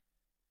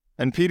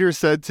And Peter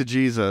said to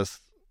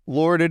Jesus,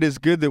 Lord, it is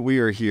good that we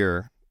are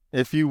here.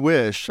 If you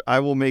wish, I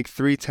will make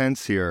 3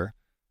 tents here,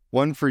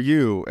 one for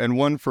you, and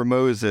one for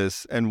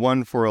Moses, and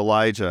one for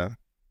Elijah.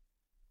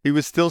 He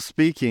was still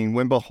speaking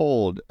when,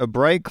 behold, a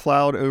bright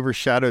cloud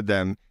overshadowed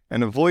them,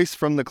 and a voice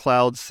from the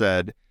cloud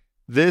said,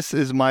 This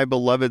is my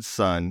beloved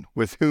Son,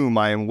 with whom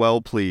I am well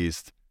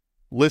pleased.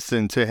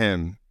 Listen to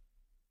him.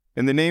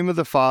 In the name of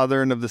the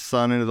Father, and of the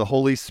Son, and of the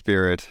Holy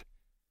Spirit.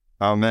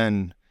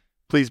 Amen.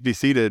 Please be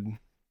seated.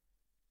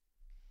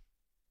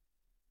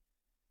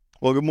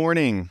 Well, good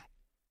morning.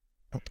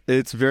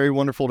 It's very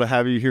wonderful to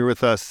have you here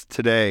with us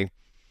today.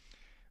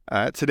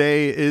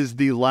 Today is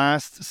the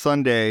last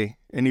Sunday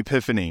in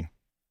Epiphany.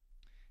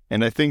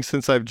 And I think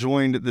since I've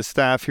joined the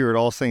staff here at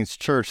All Saints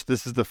Church,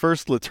 this is the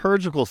first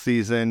liturgical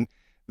season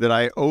that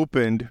I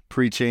opened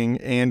preaching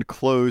and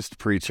closed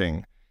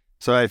preaching.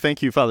 So I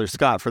thank you, Father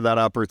Scott, for that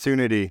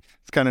opportunity.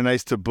 It's kind of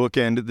nice to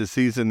bookend the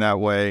season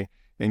that way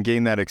and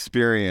gain that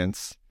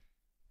experience.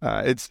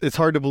 It's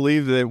hard to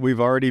believe that we've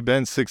already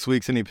been 6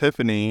 weeks in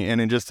Epiphany, and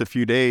in just a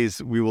few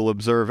days we will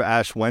observe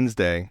Ash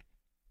Wednesday.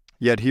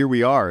 Yet here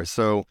we are,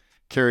 so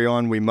carry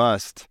on we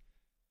must.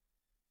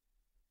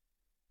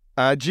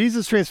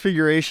 Jesus'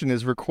 transfiguration,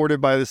 is recorded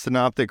by the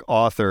synoptic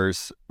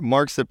authors,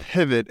 marks a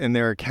pivot in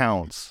their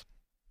accounts.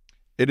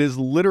 It is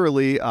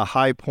literally a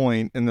high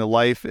point in the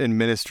life and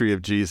ministry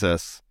of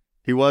Jesus.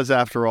 He was,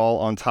 after all,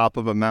 on top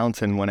of a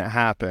mountain when it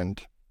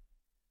happened.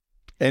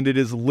 And it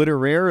is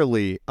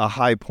literarily a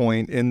high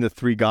point in the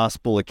 3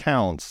 gospel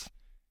accounts.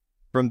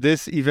 From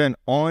this event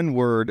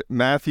onward,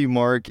 Matthew,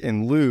 Mark,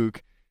 and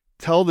Luke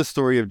tell the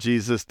story of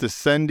Jesus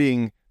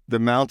descending the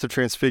Mount of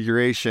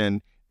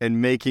Transfiguration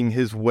and making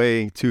his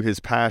way to his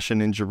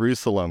passion in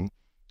Jerusalem.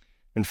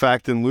 In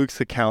fact, in Luke's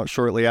account,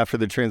 shortly after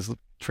the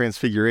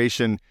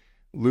Transfiguration,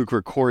 Luke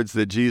records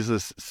that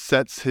Jesus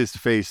sets his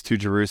face to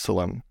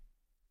Jerusalem.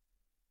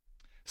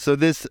 So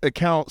this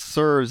account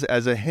serves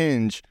as a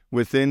hinge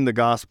within the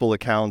gospel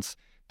accounts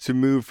to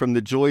move from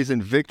the joys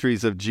and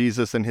victories of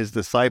Jesus and his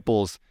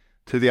disciples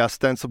to the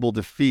ostensible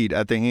defeat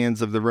at the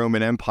hands of the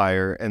Roman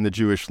Empire and the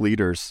Jewish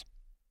leaders.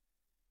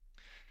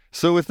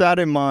 So with that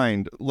in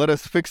mind, let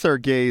us fix our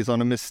gaze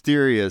on a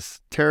mysterious,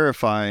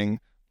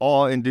 terrifying,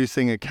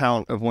 awe-inducing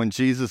account of when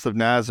Jesus of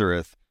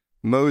Nazareth,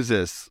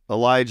 Moses,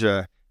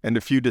 Elijah, and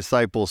a few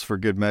disciples for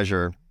good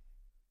measure.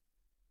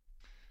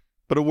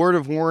 But a word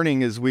of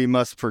warning as we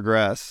must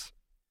progress.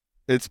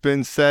 It's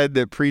been said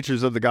that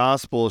preachers of the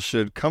gospel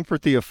should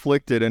comfort the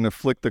afflicted and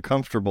afflict the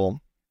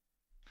comfortable.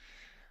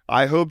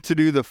 I hope to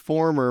do the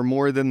former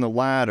more than the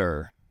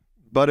latter,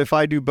 but if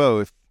I do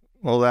both,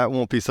 well, that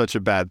won't be such a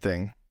bad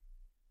thing.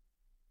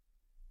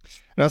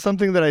 Now,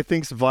 something that I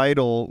think is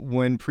vital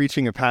when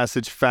preaching a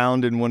passage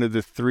found in one of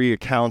the 3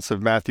 accounts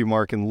of Matthew,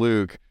 Mark, and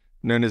Luke,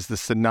 known as the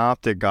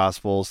Synoptic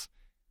Gospels,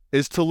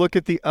 is to look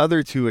at the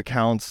other 2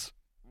 accounts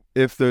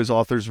if those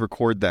authors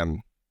record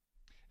them.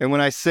 And when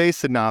I say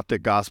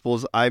Synoptic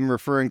Gospels, I'm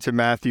referring to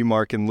Matthew,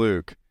 Mark, and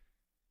Luke.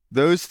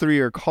 Those 3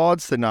 are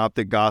called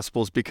Synoptic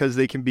Gospels because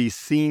they can be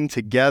seen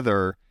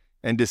together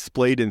and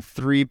displayed in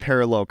 3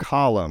 parallel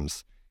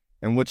columns.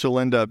 And what you'll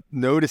end up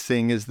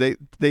noticing is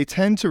they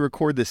tend to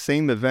record the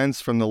same events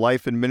from the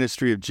life and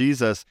ministry of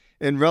Jesus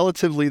in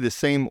relatively the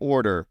same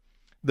order,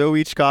 though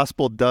each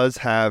gospel does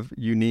have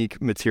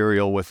unique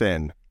material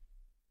within.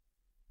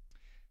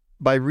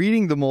 By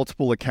reading the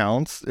multiple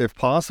accounts, if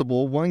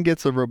possible, one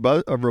gets a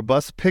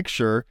robust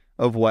picture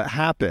of what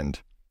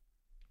happened.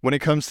 When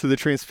it comes to the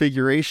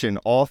Transfiguration,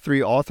 all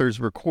 3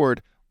 authors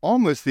record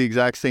almost the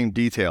exact same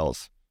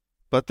details,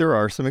 but there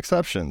are some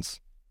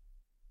exceptions.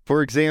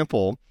 For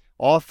example,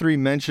 all 3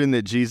 mention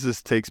that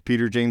Jesus takes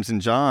Peter, James,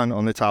 and John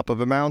on the top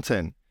of a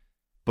mountain,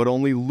 but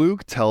only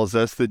Luke tells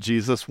us that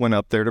Jesus went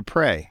up there to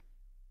pray.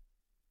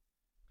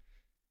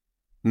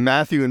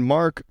 Matthew and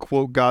Mark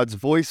quote God's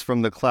voice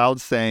from the cloud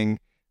saying,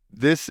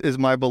 This is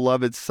my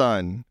beloved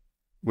Son,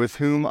 with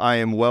whom I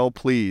am well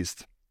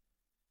pleased.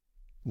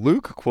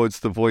 Luke quotes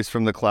the voice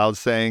from the cloud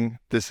saying,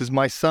 This is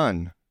my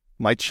Son,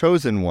 my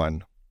chosen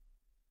one.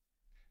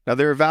 Now,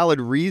 there are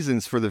valid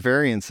reasons for the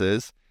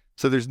variances,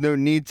 so there's no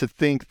need to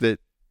think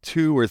that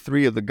 2 or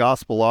 3 of the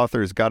gospel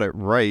authors got it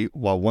right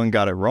while one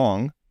got it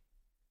wrong.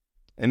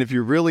 And if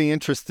you're really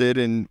interested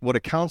in what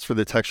accounts for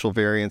the textual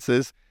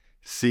variances,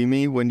 see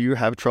me when you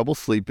have trouble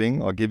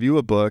sleeping. I'll give you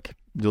a book.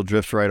 You'll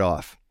drift right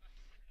off.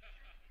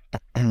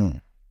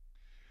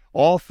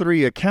 All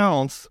 3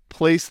 accounts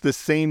place the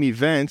same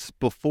events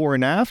before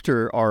and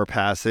after our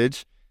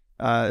passage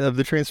of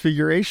the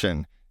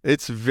Transfiguration.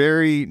 It's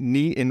very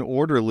neat and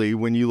orderly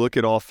when you look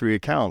at all 3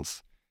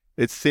 accounts.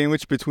 It's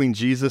sandwiched between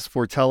Jesus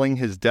foretelling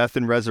his death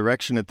and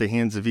resurrection at the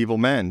hands of evil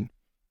men.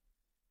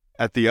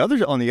 On the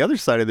other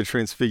side of the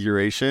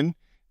Transfiguration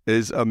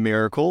is a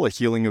miracle, a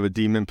healing of a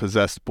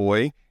demon-possessed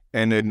boy,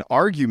 and an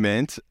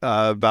argument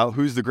about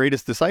who's the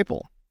greatest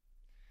disciple.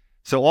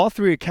 So all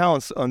 3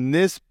 accounts on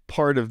this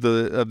part of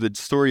the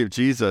story of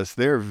Jesus,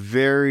 they're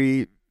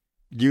very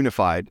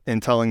unified in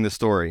telling the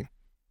story.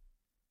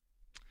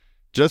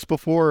 Just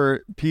before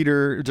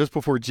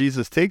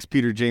Jesus takes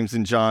Peter, James,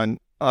 and John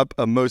up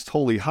a most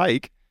holy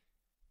hike,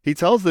 He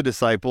tells the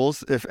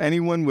disciples, if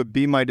anyone would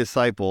be my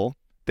disciple,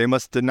 they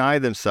must deny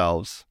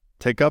themselves,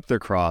 take up their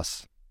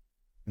cross,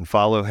 and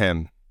follow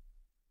him.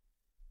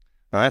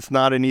 Now, that's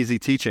not an easy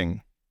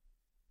teaching.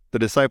 The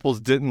disciples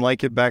didn't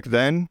like it back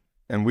then,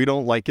 and we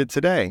don't like it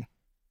today.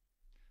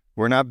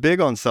 We're not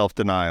big on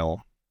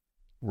self-denial.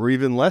 We're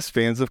even less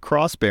fans of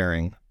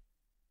cross-bearing.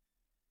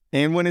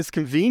 And when it's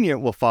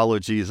convenient, we'll follow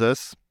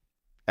Jesus,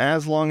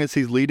 as long as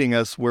he's leading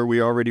us where we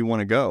already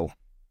want to go.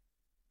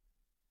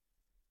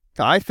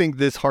 I think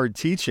this hard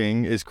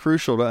teaching is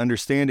crucial to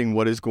understanding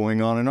what is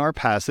going on in our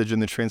passage in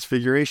the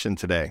Transfiguration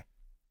today.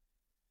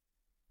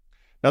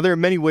 Now, there are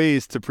many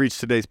ways to preach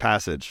today's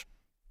passage.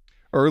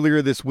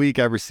 Earlier this week,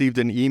 I received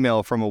an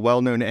email from a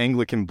well-known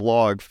Anglican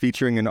blog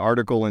featuring an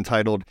article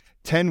entitled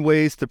 10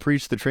 Ways to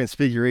Preach the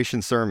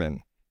Transfiguration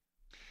Sermon.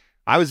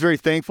 I was very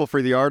thankful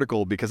for the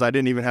article because I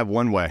didn't even have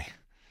one way.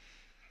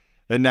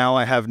 And now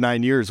I have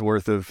 9 years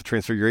worth of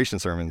Transfiguration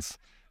sermons.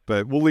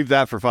 But we'll leave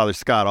that for Father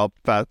Scott.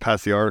 I'll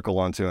pass the article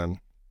on to him.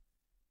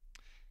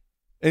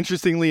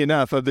 Interestingly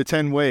enough, of the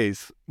 10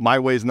 ways, my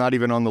way's not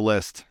even on the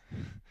list.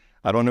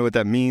 I don't know what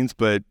that means,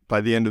 but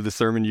by the end of the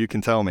sermon, you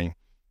can tell me.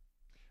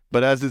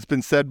 But as it's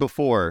been said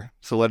before,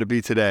 so let it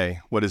be today,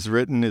 what is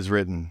written is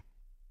written.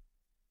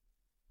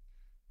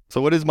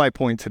 So what is my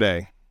point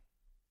today?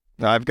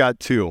 Now, I've got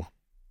two.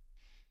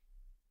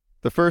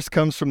 The first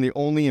comes from the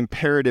only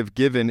imperative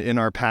given in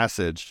our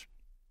passage.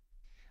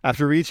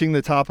 After reaching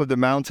the top of the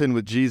mountain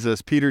with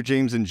Jesus, Peter,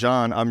 James, and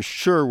John, I'm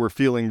sure, were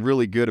feeling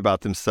really good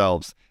about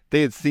themselves.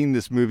 They had seen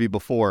this movie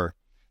before.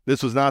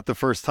 This was not the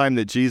first time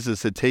that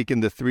Jesus had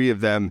taken the three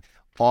of them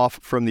off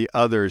from the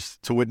others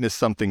to witness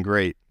something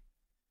great.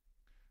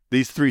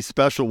 These three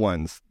special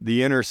ones,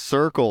 the inner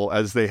circle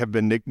as they have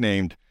been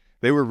nicknamed,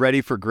 they were ready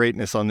for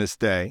greatness on this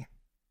day,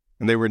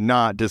 and they were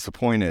not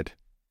disappointed.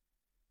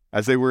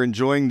 As they were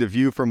enjoying the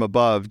view from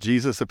above,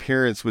 Jesus'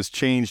 appearance was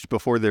changed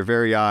before their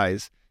very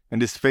eyes,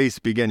 and his face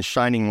began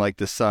shining like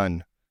the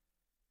sun.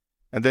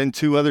 And then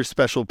two other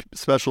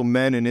special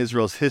men in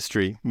Israel's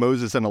history,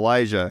 Moses and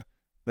Elijah,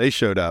 they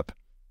showed up.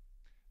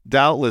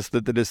 Doubtless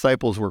that the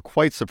disciples were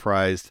quite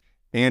surprised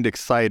and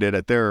excited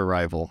at their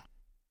arrival.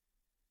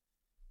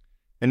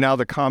 And now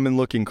the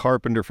common-looking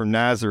carpenter from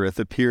Nazareth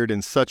appeared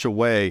in such a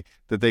way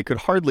that they could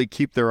hardly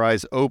keep their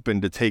eyes open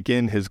to take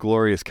in his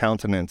glorious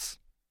countenance.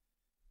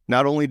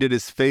 Not only did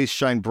his face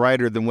shine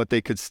brighter than what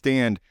they could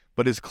stand,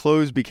 but his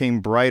clothes became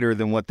brighter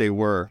than what they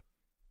were.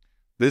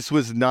 This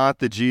was not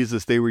the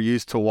Jesus they were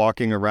used to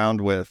walking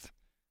around with.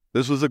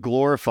 This was a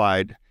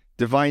glorified,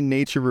 divine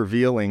nature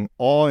revealing,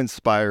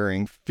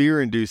 awe-inspiring,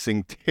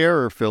 fear-inducing,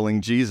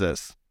 terror-filling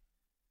Jesus.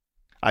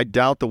 I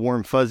doubt the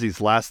warm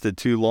fuzzies lasted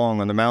too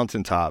long on the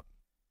mountaintop.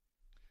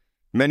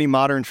 Many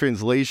modern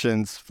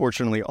translations,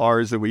 fortunately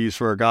ours that we use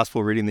for our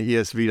gospel reading, the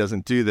ESV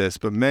doesn't do this,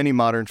 but many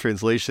modern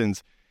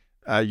translations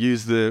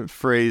use the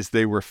phrase,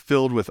 they were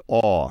filled with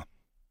awe.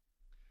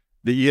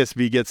 The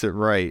ESV gets it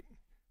right.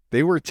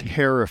 They were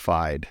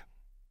terrified.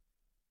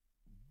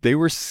 They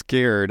were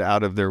scared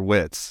out of their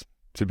wits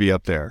to be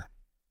up there.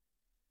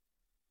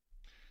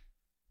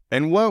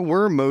 And what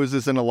were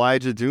Moses and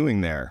Elijah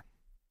doing there?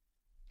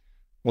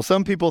 Well,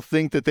 some people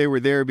think that they were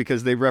there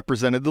because they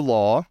represented the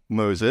law,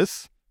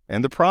 Moses,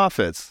 and the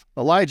prophets,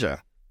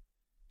 Elijah.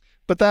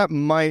 But that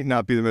might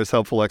not be the most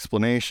helpful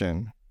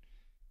explanation.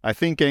 I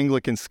think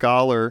Anglican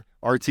scholar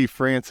R.T.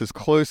 France is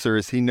closer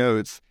as he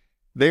notes,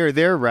 they are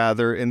there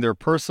rather in their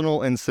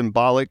personal and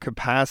symbolic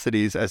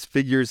capacities as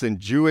figures in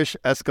Jewish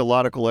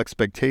eschatological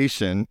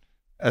expectation,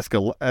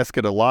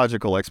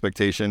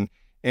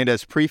 and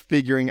as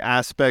prefiguring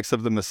aspects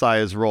of the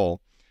Messiah's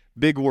role.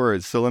 Big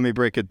words, so let me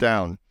break it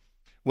down.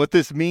 What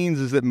this means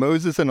is that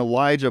Moses and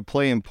Elijah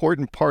play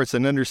important parts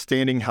in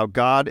understanding how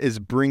God is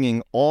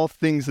bringing all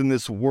things in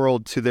this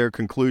world to their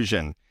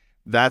conclusion.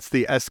 That's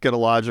the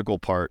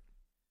eschatological part.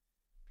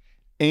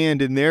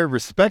 And in their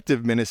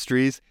respective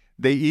ministries,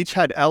 they each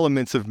had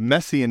elements of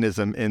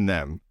messianism in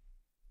them,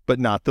 but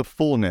not the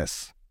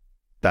fullness.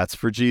 That's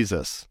for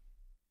Jesus.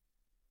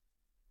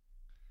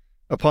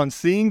 Upon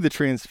seeing the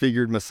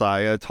transfigured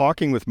Messiah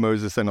talking with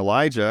Moses and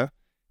Elijah,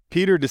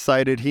 Peter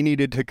decided he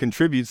needed to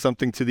contribute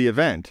something to the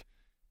event.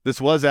 This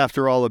was,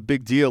 after all, a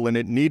big deal, and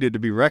it needed to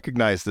be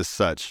recognized as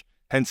such.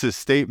 Hence his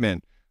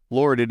statement,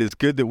 Lord, it is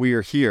good that we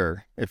are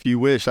here. If you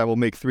wish, I will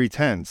make 3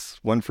 tents,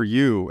 one for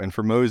you and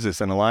for Moses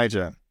and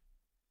Elijah.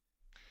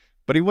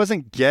 But he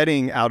wasn't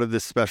getting out of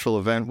this special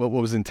event what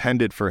was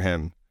intended for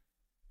him.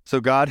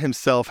 So God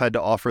himself had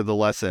to offer the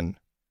lesson.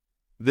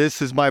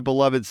 This is my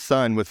beloved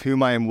Son, with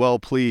whom I am well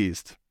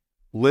pleased.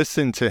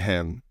 Listen to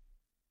him.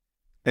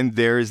 And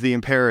there is the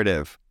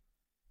imperative.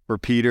 For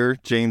Peter,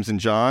 James, and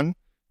John,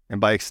 and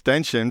by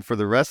extension for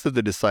the rest of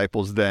the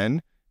disciples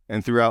then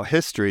and throughout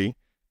history,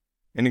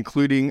 and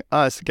including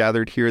us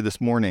gathered here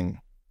this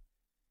morning.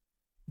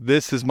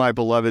 This is my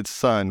beloved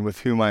Son,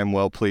 with whom I am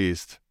well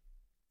pleased.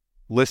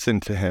 Listen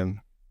to him.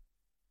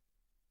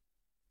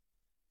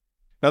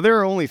 Now, there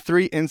are only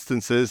 3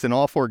 instances in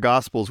all 4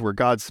 Gospels where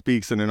God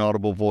speaks in an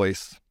audible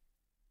voice.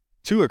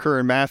 2 occur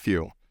in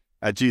Matthew,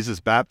 at Jesus'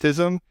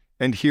 baptism,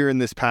 and here in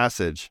this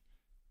passage.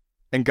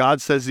 And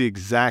God says the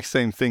exact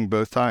same thing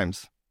both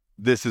times.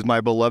 This is my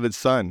beloved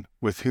Son,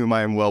 with whom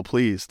I am well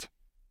pleased.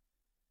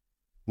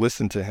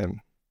 Listen to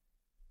him.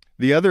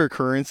 The other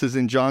occurrence is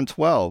in John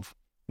 12,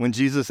 when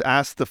Jesus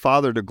asks the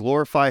Father to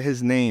glorify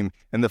his name,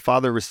 and the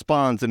Father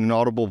responds in an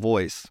audible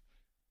voice.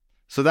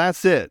 So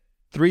that's it,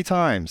 3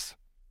 times.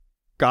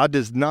 God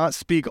does not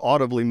speak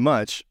audibly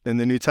much in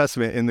the New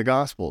Testament in the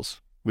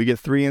Gospels. We get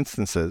 3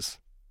 instances.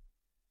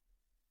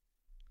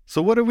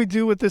 So what do we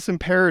do with this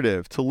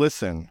imperative to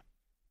listen?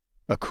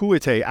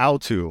 Akuete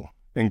autou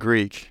in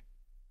Greek.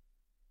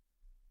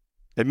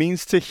 It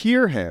means to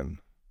hear him,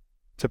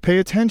 to pay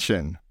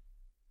attention,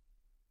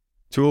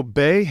 to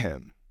obey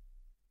him.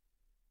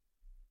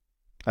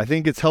 I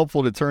think it's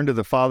helpful to turn to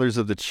the fathers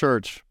of the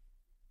church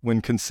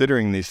when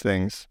considering these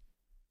things.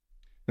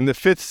 In the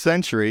 5th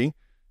century,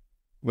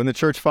 when the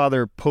church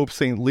father Pope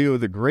St. Leo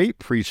the Great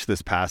preached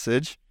this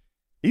passage,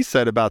 he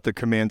said about the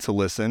command to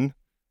listen,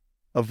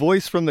 "A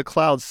voice from the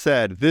clouds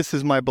said, 'This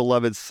is my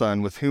beloved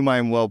Son, with whom I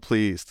am well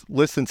pleased.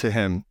 Listen to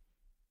him.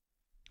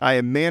 I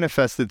am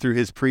manifested through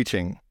his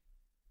preaching.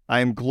 I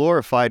am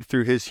glorified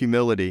through his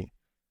humility.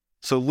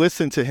 So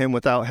listen to him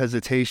without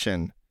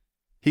hesitation.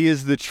 He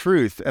is the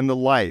truth and the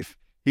life.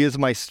 He is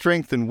my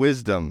strength and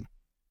wisdom.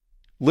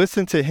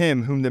 Listen to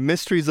him whom the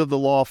mysteries of the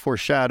law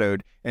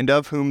foreshadowed, and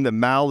of whom the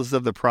mouths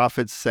of the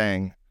prophets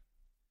sang.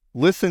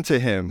 Listen to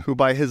him who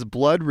by his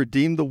blood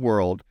redeemed the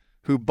world,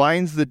 who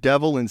binds the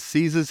devil and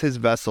seizes his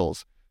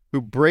vessels,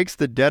 who breaks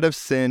the debt of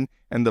sin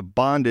and the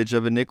bondage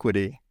of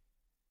iniquity.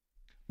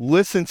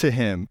 Listen to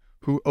him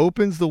who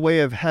opens the way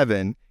of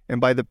heaven, and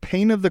by the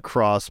pain of the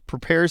cross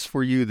prepares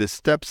for you the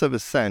steps of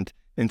ascent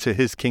into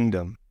his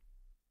kingdom."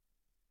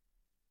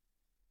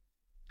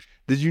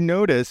 Did you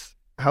notice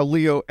how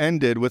Leo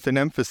ended with an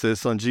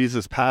emphasis on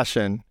Jesus'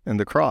 passion and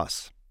the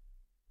cross?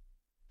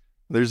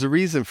 There's a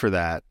reason for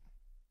that.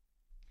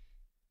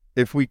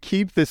 If we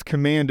keep this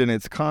command in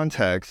its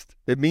context,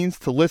 it means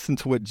to listen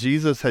to what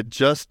Jesus had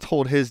just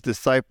told his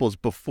disciples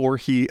before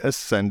he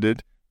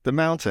ascended the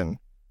mountain.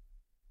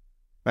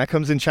 That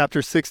comes in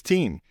chapter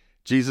 16.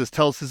 Jesus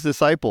tells his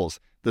disciples,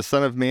 the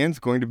Son of Man's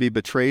going to be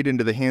betrayed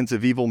into the hands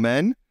of evil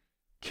men,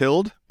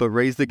 killed, but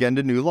raised again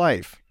to new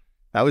life.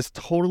 That was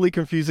totally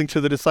confusing to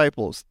the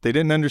disciples. They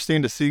didn't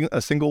understand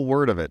a single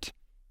word of it.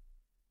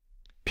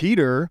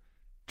 Peter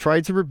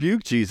tried to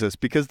rebuke Jesus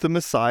because the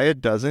Messiah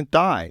doesn't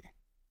die.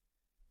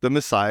 The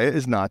Messiah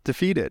is not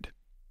defeated.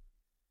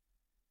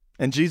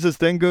 And Jesus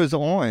then goes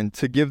on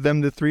to give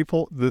them the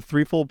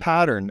threefold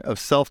pattern of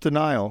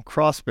self-denial,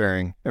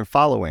 cross-bearing, and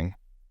following.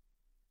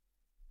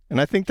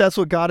 And I think that's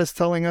what God is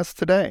telling us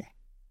today.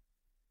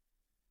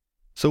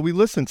 So we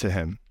listen to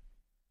him.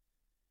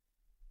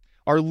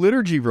 Our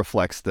liturgy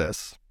reflects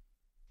this.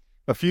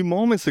 A few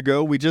moments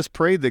ago, we just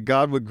prayed that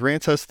God would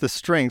grant us the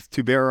strength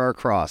to bear our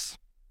cross.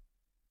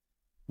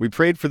 We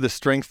prayed for the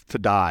strength to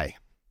die.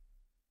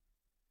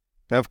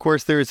 Now, of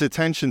course, there is a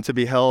tension to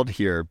be held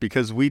here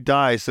because we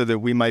die so that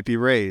we might be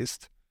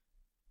raised.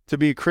 To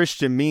be a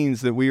Christian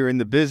means that we are in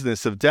the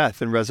business of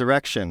death and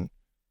resurrection.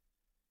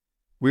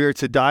 We are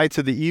to die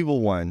to the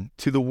evil one,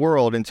 to the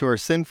world, and to our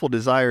sinful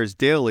desires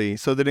daily,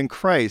 so that in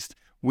Christ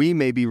we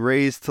may be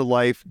raised to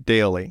life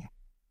daily.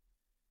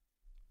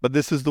 But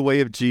this is the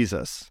way of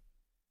Jesus.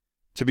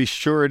 To be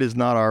sure, it is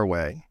not our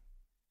way,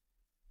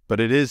 but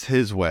it is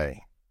his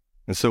way.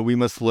 And so we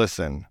must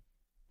listen.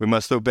 We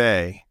must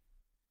obey,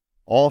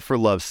 all for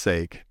love's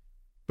sake,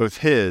 both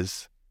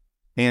his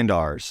and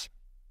ours.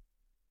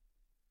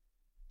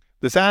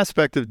 This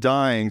aspect of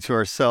dying to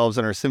ourselves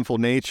and our sinful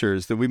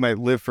natures that we might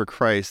live for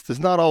Christ is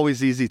not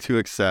always easy to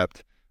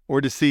accept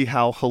or to see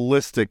how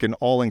holistic and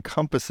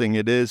all-encompassing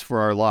it is for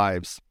our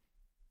lives.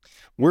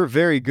 We're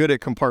very good at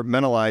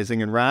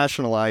compartmentalizing and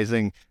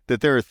rationalizing that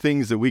there are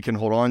things that we can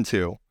hold on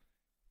to.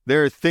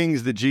 There are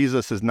things that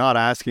Jesus is not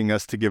asking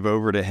us to give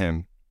over to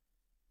him.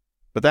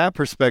 But that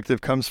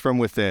perspective comes from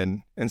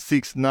within and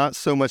seeks not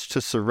so much to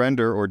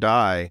surrender or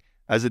die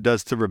as it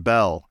does to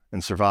rebel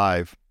and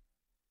survive.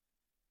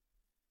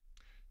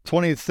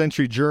 20th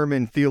century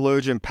German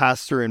theologian,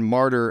 pastor, and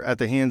martyr at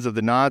the hands of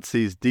the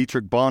Nazis,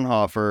 Dietrich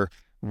Bonhoeffer,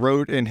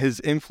 wrote in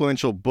his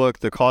influential book,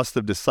 The Cost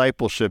of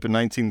Discipleship, in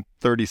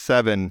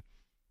 1937,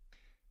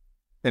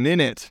 and in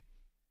it,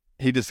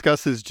 he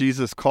discusses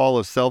Jesus' call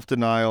of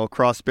self-denial,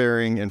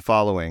 cross-bearing, and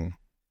following.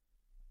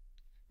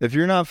 If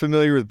you're not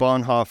familiar with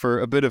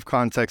Bonhoeffer, a bit of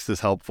context is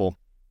helpful.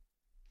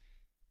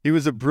 He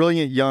was a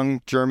brilliant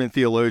young German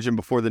theologian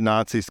before the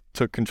Nazis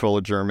took control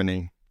of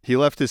Germany. He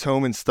left his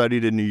home and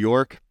studied in New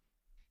York.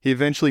 He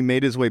eventually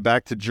made his way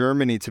back to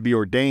Germany to be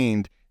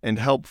ordained and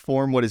help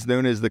form what is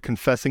known as the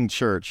Confessing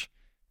Church,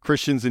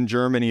 Christians in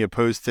Germany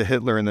opposed to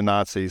Hitler and the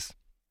Nazis.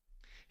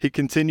 He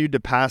continued to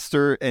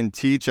pastor and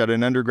teach at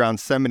an underground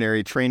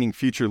seminary, training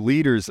future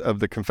leaders of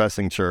the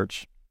Confessing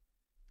Church.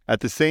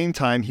 At the same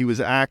time, he was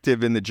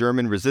active in the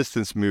German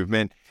resistance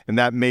movement, and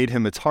that made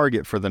him a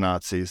target for the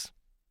Nazis.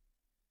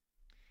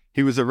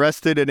 He was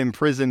arrested and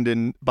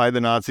imprisoned by the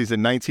Nazis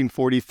in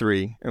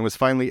 1943 and was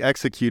finally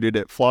executed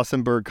at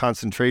Flossenburg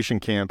concentration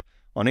camp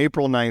on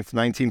April 9,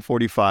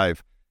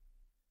 1945.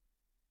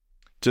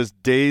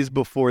 just days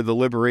before the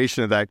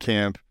liberation of that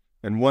camp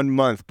and 1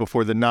 month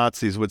before the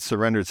Nazis would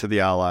surrender to the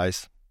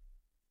Allies.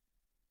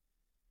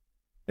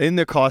 In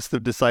The Cost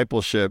of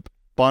Discipleship,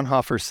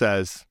 Bonhoeffer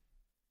says,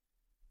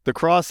 "The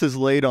cross is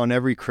laid on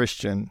every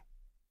Christian.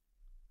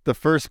 The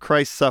first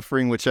Christ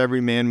suffering which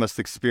every man must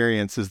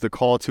experience is the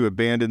call to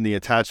abandon the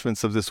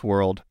attachments of this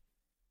world.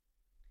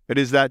 It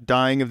is that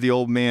dying of the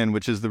old man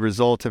which is the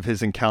result of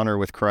his encounter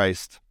with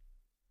Christ.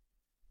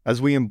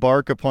 As we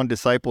embark upon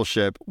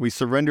discipleship, we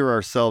surrender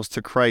ourselves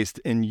to Christ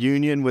in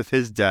union with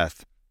his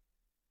death.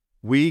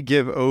 We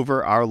give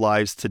over our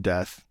lives to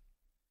death.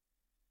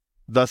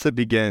 Thus it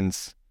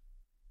begins.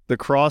 The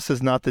cross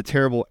is not the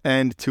terrible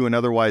end to an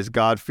otherwise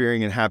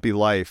God-fearing and happy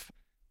life,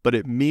 but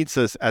it meets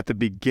us at the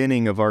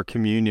beginning of our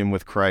communion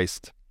with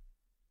Christ.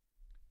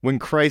 When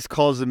Christ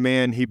calls a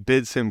man, he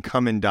bids him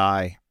come and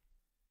die.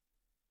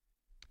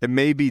 It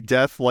may be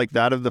death like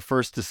that of the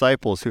first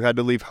disciples who had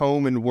to leave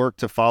home and work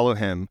to follow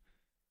him,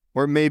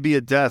 or it may be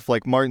a death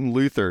like Martin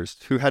Luther's,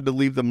 who had to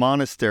leave the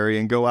monastery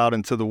and go out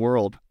into the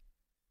world.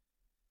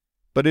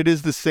 But it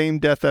is the same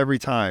death every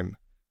time,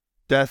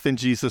 death in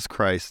Jesus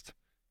Christ,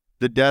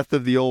 the death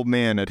of the old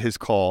man at his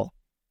call.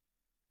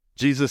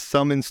 Jesus'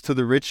 summons to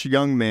the rich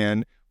young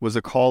man was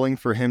a calling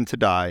for him to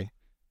die,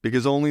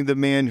 because only the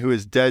man who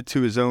is dead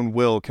to his own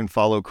will can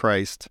follow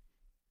Christ.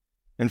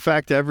 In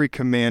fact, every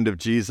command of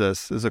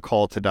Jesus is a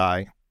call to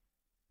die,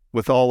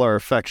 with all our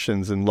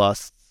affections and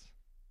lusts.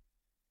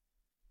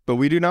 But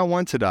we do not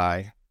want to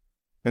die,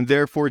 and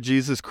therefore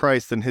Jesus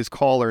Christ and his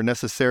call are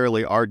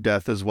necessarily our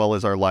death as well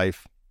as our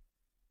life.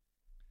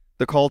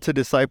 The call to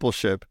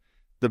discipleship,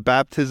 the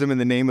baptism in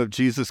the name of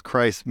Jesus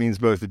Christ, means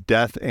both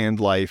death and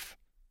life.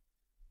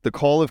 The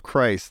call of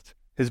Christ,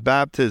 his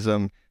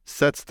baptism,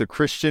 sets the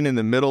Christian in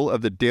the middle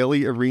of the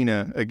daily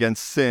arena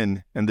against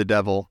sin and the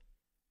devil.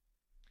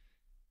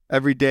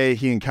 Every day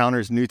he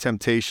encounters new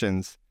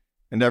temptations,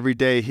 and every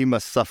day he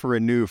must suffer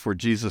anew for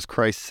Jesus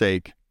Christ's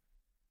sake.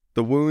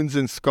 The wounds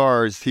and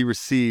scars he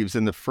receives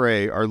in the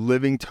fray are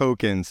living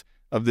tokens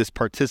of this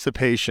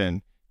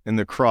participation in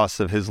the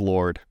cross of his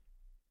Lord.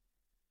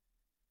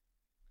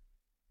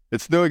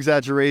 It's no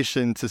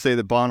exaggeration to say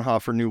that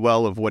Bonhoeffer knew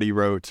well of what he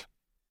wrote.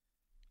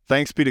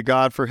 Thanks be to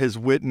God for his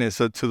witness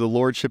to the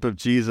lordship of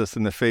Jesus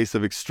in the face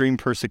of extreme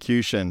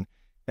persecution,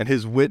 and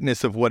his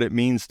witness of what it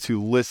means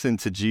to listen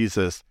to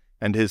Jesus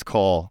and his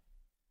call.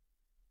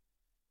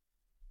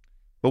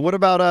 But what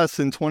about us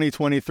in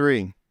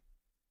 2023?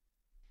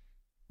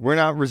 We're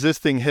not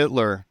resisting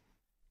Hitler.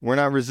 We're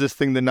not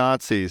resisting the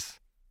Nazis.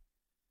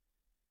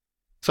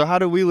 So how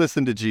do we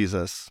listen to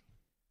Jesus?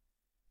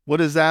 What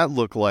does that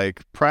look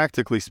like,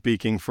 practically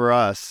speaking, for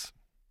us?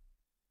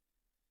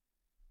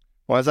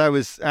 Well, as I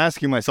was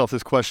asking myself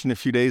this question a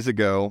few days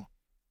ago,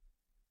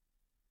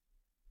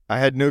 I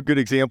had no good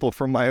example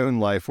from my own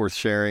life worth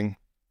sharing.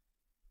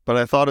 But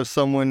I thought of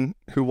someone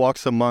who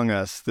walks among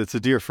us that's a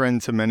dear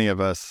friend to many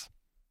of us.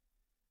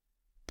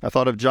 I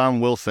thought of John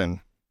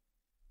Wilson.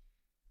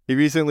 He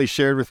recently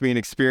shared with me an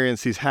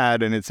experience he's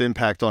had and its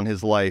impact on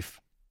his life.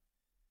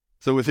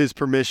 So with his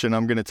permission,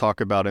 I'm going to talk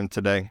about him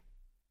today.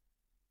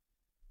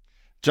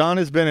 John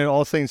has been at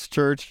All Saints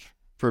Church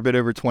for a bit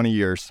over 20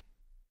 years.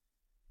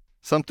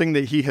 Something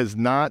that he has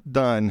not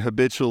done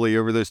habitually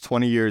over those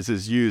 20 years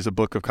is use a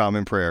Book of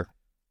Common Prayer.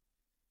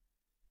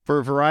 For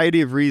a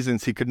variety of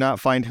reasons, he could not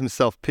find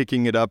himself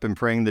picking it up and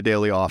praying the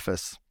daily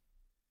office.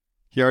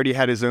 He already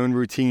had his own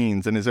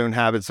routines and his own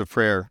habits of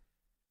prayer.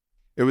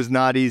 It was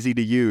not easy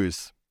to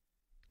use.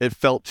 It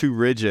felt too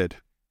rigid,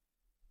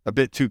 a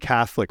bit too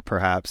Catholic,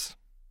 perhaps.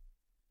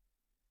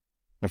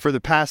 And for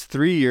the past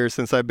 3 years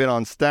since I've been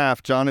on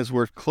staff, John has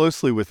worked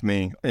closely with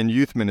me in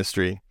youth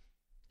ministry.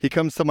 He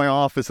comes to my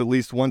office at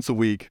least once a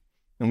week,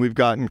 and we've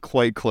gotten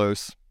quite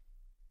close.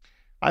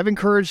 I've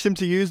encouraged him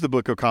to use the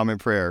Book of Common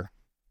Prayer,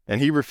 and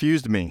he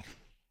refused me.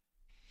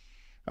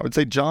 I would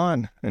say,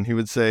 John, and he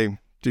would say,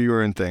 do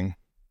your own thing.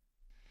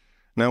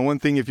 Now, one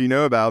thing if you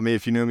know about me,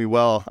 if you know me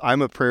well,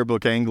 I'm a prayer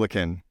book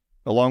Anglican.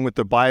 Along with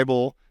the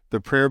Bible,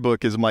 the prayer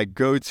book is my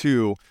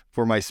go-to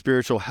for my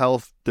spiritual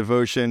health,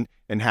 devotion,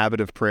 and habit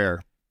of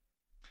prayer.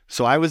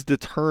 So I was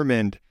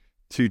determined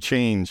to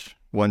change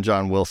one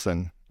John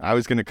Wilson. I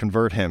was going to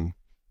convert him,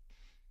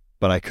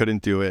 but I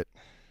couldn't do it.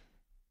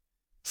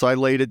 So I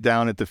laid it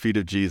down at the feet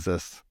of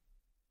Jesus.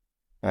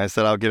 And I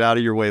said, I'll get out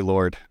of your way,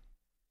 Lord.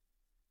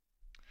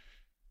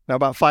 Now,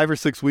 about 5 or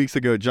 6 weeks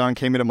ago, John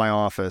came into my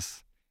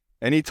office,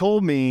 and he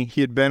told me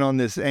he had been on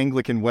this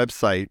Anglican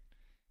website,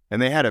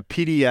 and they had a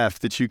PDF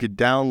that you could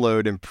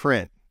download and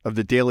print of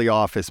the daily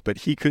office, but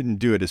he couldn't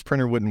do it. His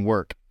printer wouldn't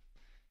work.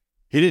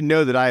 He didn't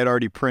know that I had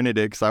already printed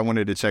it because I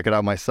wanted to check it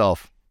out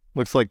myself.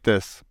 Looks like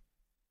this.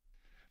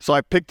 So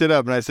I picked it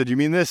up, and I said, you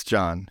mean this,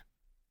 John?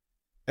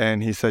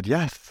 And he said,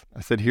 yes.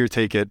 I said, here,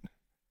 take it.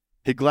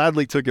 He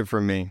gladly took it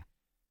from me.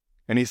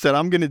 And he said,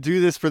 I'm going to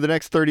do this for the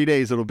next 30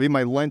 days. It'll be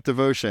my Lent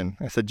devotion.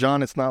 I said,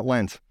 John, it's not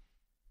Lent.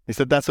 He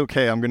said, that's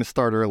okay. I'm going to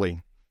start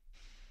early.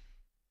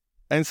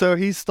 And so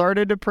he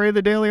started to pray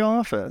the daily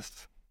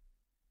office.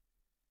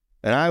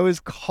 And I was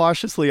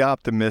cautiously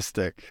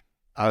optimistic.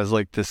 I was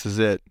like, this is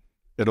it.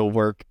 It'll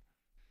work.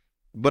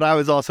 But I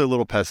was also a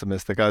little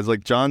pessimistic. I was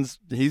like,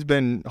 he's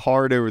been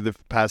hard over the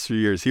past few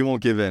years. He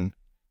won't give in.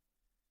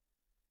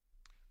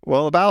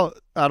 Well, about,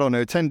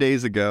 10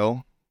 days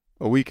ago,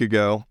 a week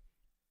ago,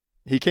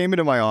 he came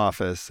into my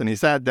office and he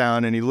sat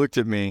down and he looked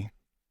at me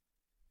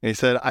and he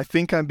said, "I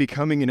think I'm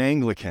becoming an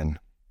Anglican."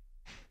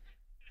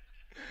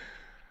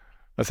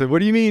 I said, "What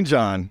do you mean,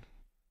 John?"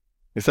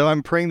 He said,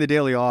 "I'm praying the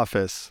daily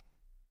office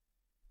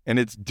and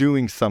it's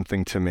doing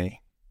something to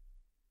me."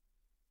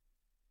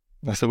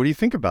 I said, "What do you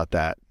think about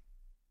that?"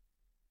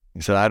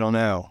 He said, "I don't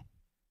know,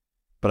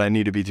 but I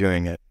need to be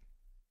doing it."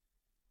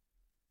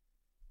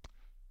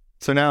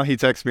 So now he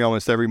texts me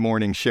almost every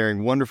morning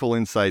sharing wonderful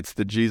insights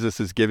that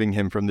Jesus is giving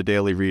him from the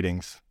daily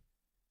readings.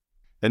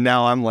 And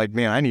now I'm like,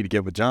 man, I need to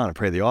get with John and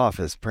pray the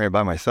office, pray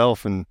by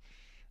myself, and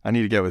I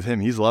need to get with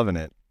him. He's loving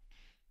it.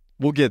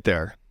 We'll get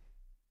there.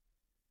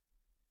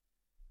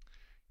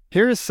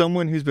 Here is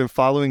someone who's been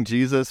following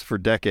Jesus for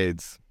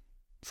decades,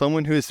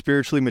 someone who is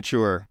spiritually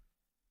mature,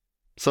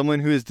 someone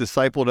who has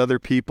discipled other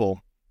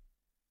people,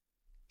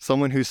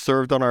 someone who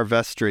served on our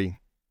vestry,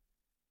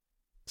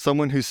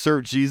 someone who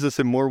served Jesus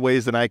in more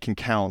ways than I can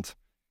count,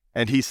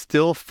 and he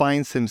still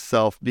finds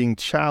himself being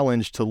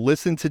challenged to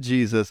listen to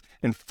Jesus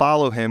and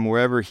follow him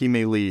wherever he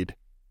may lead.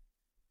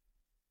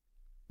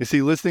 You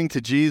see, listening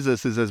to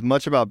Jesus is as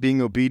much about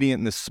being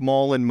obedient in the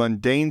small and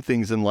mundane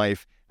things in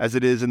life as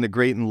it is in the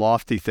great and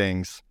lofty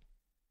things.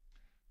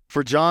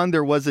 For John,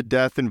 there was a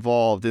death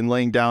involved in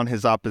laying down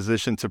his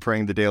opposition to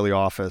praying the daily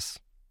office.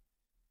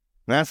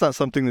 And that's not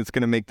something that's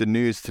going to make the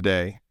news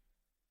today,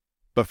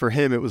 but for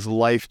him it was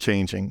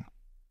life-changing.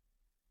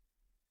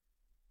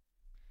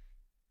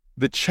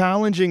 The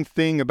challenging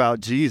thing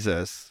about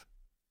Jesus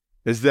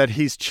is that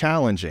he's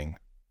challenging.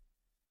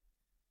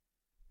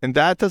 And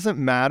that doesn't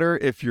matter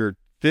if you're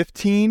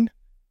 15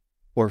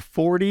 or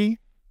 40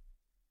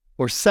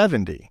 or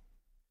 70.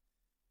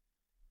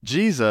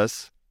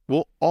 Jesus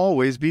will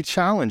always be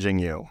challenging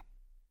you.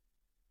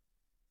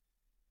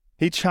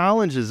 He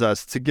challenges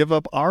us to give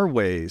up our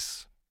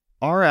ways,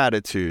 our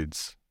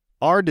attitudes,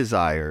 our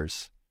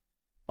desires,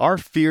 our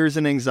fears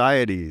and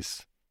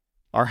anxieties,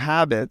 our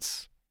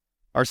habits,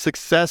 our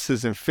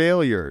successes and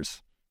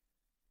failures,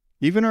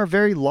 even our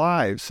very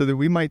lives, so that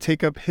we might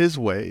take up his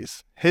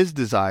ways, his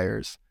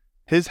desires,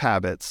 his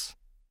habits,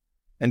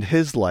 and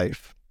his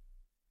life.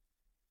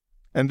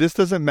 And this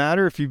doesn't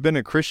matter if you've been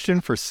a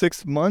Christian for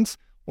 6 months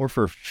or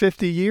for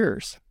 50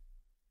 years.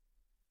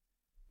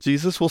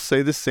 Jesus will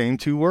say the same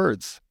 2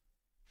 words: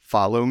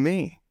 follow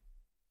me.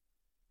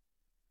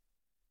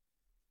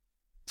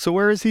 So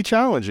where is he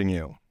challenging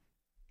you?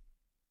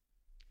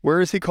 Where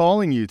is he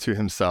calling you to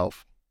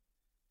himself?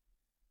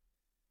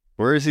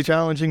 Where is he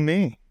challenging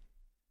me?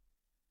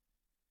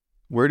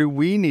 Where do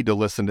we need to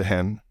listen to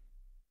him?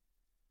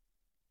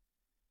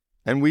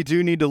 And we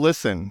do need to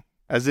listen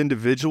as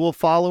individual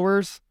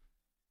followers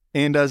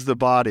and as the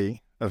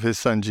body of his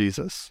son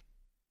Jesus.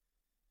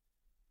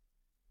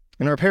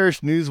 In our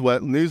parish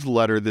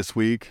newsletter this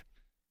week,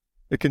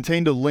 it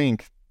contained a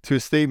link to a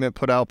statement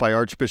put out by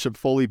Archbishop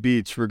Foley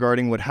Beach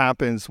regarding what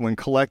happens when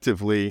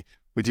collectively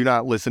we do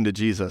not listen to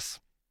Jesus.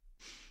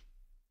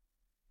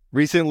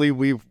 Recently,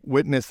 we've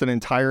witnessed an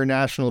entire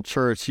national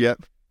church yet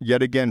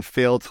again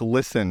fail to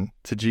listen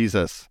to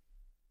Jesus.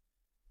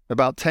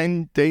 About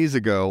 10 days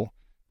ago,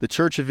 the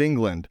Church of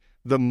England,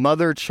 the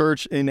mother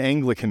church in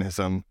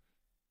Anglicanism,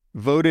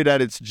 voted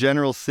at its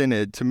General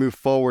Synod to move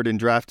forward in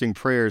drafting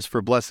prayers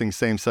for blessing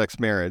same-sex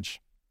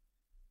marriage.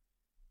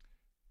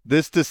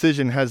 This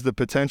decision has the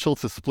potential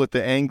to split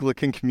the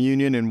Anglican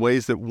communion in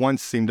ways that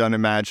once seemed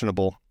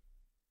unimaginable.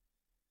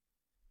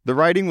 The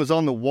writing was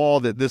on the wall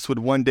that this would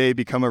one day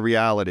become a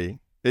reality.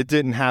 It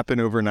didn't happen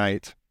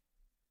overnight.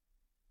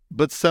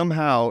 But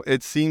somehow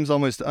it seems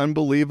almost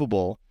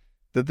unbelievable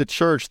that the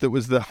church that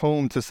was the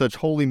home to such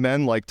holy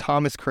men like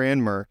Thomas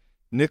Cranmer,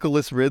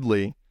 Nicholas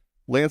Ridley,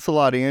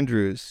 Lancelot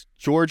Andrewes,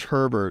 George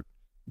Herbert,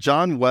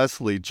 John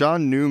Wesley,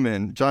 John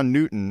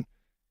Newton,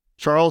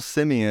 Charles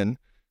Simeon,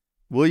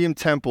 William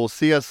Temple,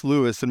 C.S.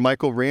 Lewis, and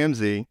Michael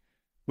Ramsey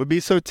would be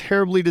so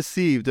terribly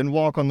deceived and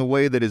walk on the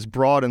way that is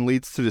broad and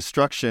leads to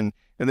destruction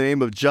in the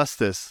name of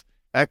justice,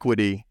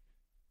 equity,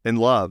 and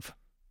love.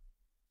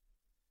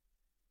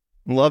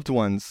 Loved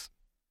ones,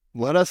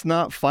 let us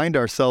not find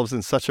ourselves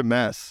in such a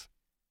mess.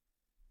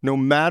 No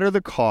matter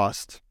the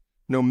cost,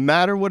 no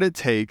matter what it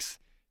takes,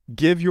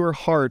 give your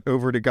heart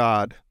over to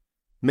God.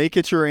 Make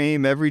it your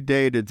aim every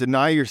day to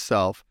deny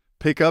yourself,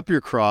 pick up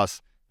your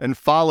cross, and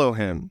follow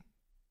him.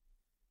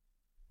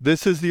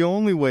 This is the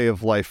only way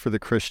of life for the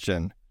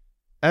Christian.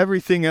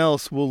 Everything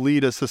else will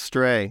lead us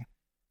astray.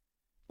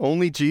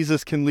 Only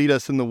Jesus can lead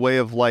us in the way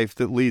of life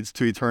that leads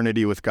to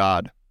eternity with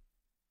God.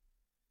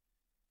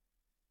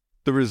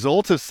 The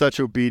result of such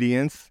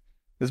obedience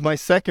is my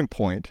second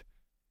point,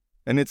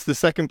 and it's the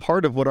second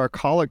part of what our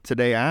collect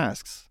today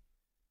asks,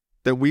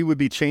 that we would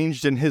be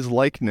changed in his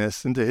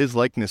likeness, into his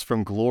likeness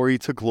from glory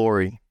to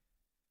glory.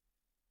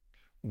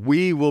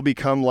 We will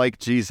become like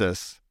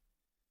Jesus,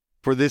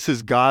 for this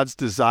is God's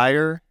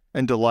desire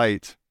and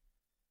delight,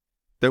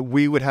 that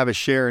we would have a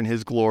share in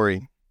his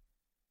glory.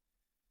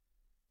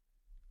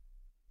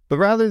 But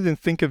rather than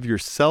think of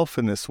yourself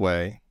in this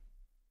way,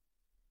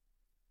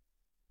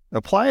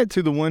 apply it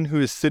to the one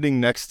who is sitting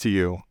next to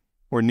you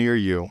or near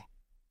you.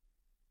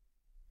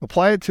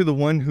 Apply it to the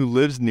one who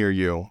lives near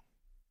you,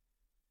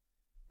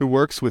 who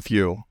works with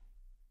you.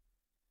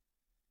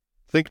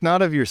 Think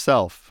not of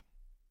yourself.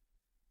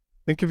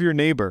 Think of your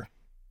neighbor.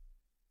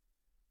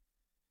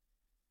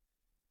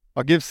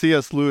 I'll give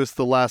C.S. Lewis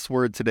the last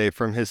word today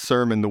from his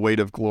sermon, The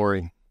Weight of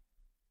Glory.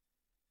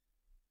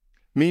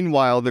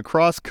 Meanwhile, the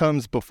cross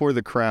comes before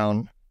the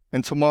crown,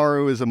 and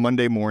tomorrow is a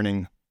Monday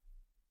morning.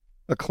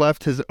 A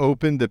cleft has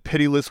opened the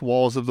pitiless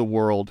walls of the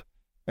world,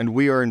 and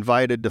we are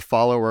invited to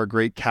follow our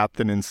great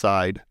captain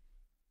inside.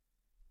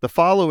 The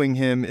following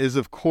him is,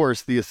 of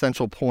course, the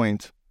essential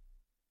point.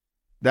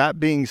 That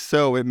being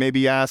so, it may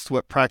be asked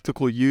what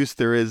practical use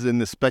there is in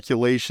the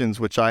speculations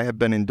which I have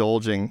been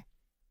indulging.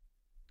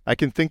 I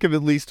can think of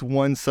at least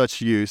one such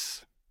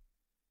use.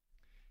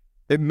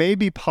 It may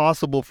be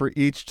possible for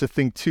each to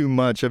think too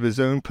much of his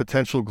own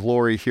potential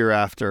glory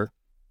hereafter.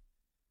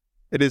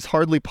 It is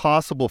hardly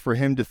possible for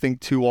him to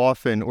think too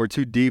often or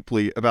too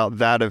deeply about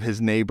that of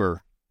his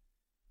neighbor.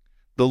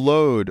 The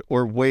load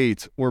or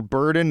weight or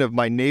burden of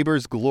my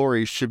neighbor's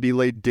glory should be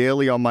laid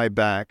daily on my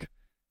back,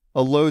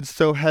 a load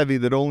so heavy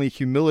that only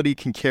humility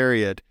can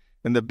carry it,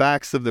 and the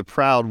backs of the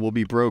proud will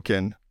be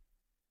broken.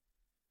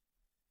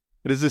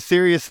 It is a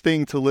serious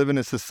thing to live in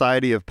a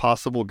society of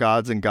possible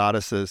gods and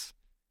goddesses,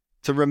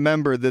 to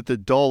remember that the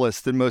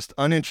dullest and most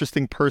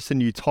uninteresting person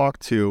you talk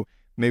to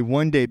may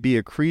one day be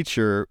a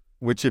creature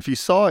which, if you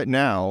saw it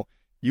now,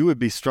 you would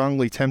be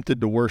strongly tempted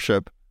to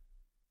worship,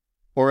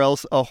 or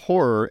else a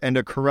horror and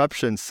a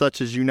corruption such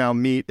as you now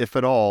meet, if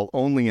at all,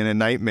 only in a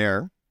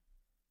nightmare.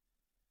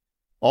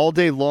 All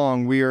day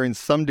long we are in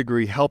some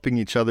degree helping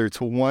each other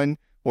to one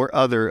or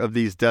other of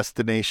these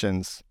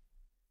destinations.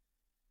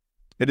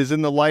 It is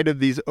in the light of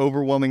these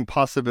overwhelming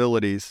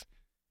possibilities,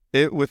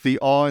 it with the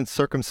awe and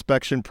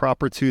circumspection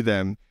proper to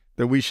them,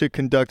 that we should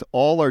conduct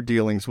all our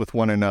dealings with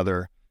one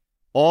another,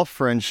 all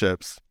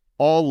friendships,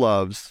 all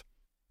loves,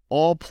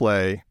 all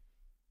play,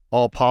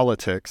 all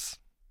politics.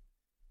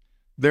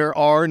 There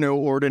are no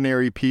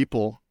ordinary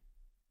people.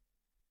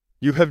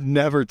 You have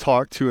never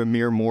talked to a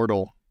mere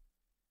mortal.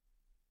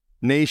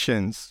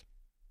 Nations,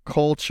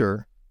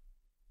 culture,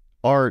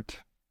 art,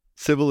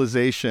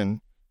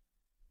 civilization,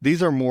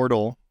 these are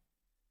mortal,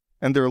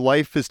 and their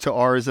life is to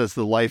ours as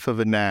the life of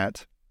a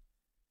gnat.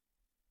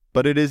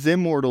 But it is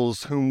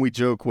immortals whom we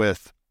joke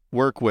with,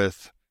 work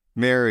with,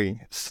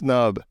 marry,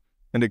 snub,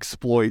 and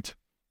exploit.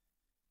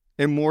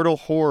 Immortal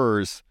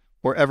horrors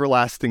or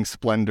everlasting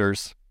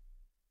splendors.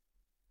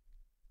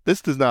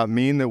 This does not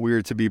mean that we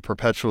are to be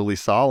perpetually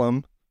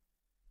solemn.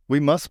 We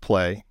must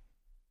play.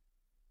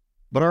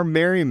 But our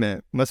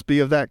merriment must be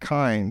of that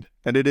kind,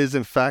 and it is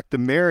in fact the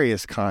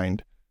merriest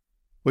kind,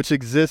 which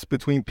exists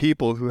between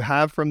people who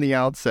have from the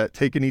outset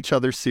taken each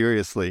other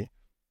seriously.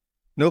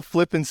 No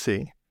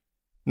flippancy,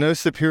 no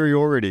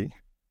superiority,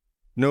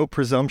 no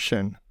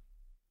presumption.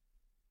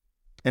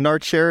 And our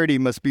charity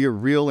must be a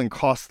real and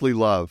costly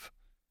love,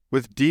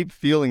 with deep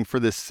feeling for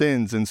the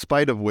sins in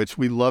spite of which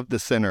we love the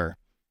sinner.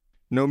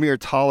 No mere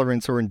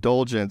tolerance or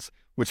indulgence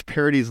which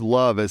parodies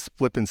love as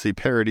flippancy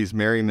parodies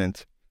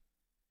merriment.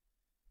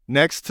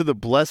 Next to the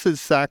blessed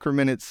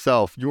sacrament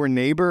itself, your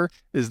neighbor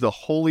is the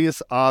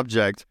holiest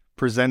object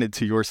presented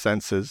to your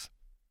senses.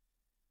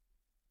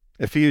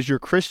 If he is your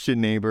Christian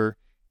neighbor,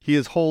 he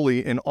is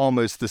holy in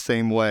almost the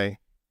same way.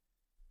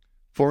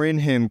 For in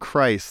him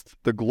Christ,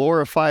 the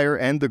glorifier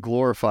and the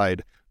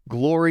glorified,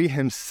 glory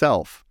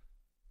himself,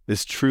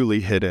 is truly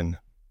hidden.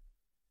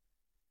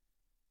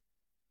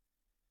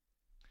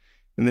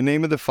 In the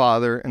name of the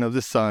Father, and of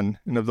the Son,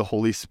 and of the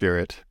Holy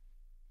Spirit.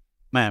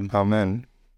 Amen. Amen.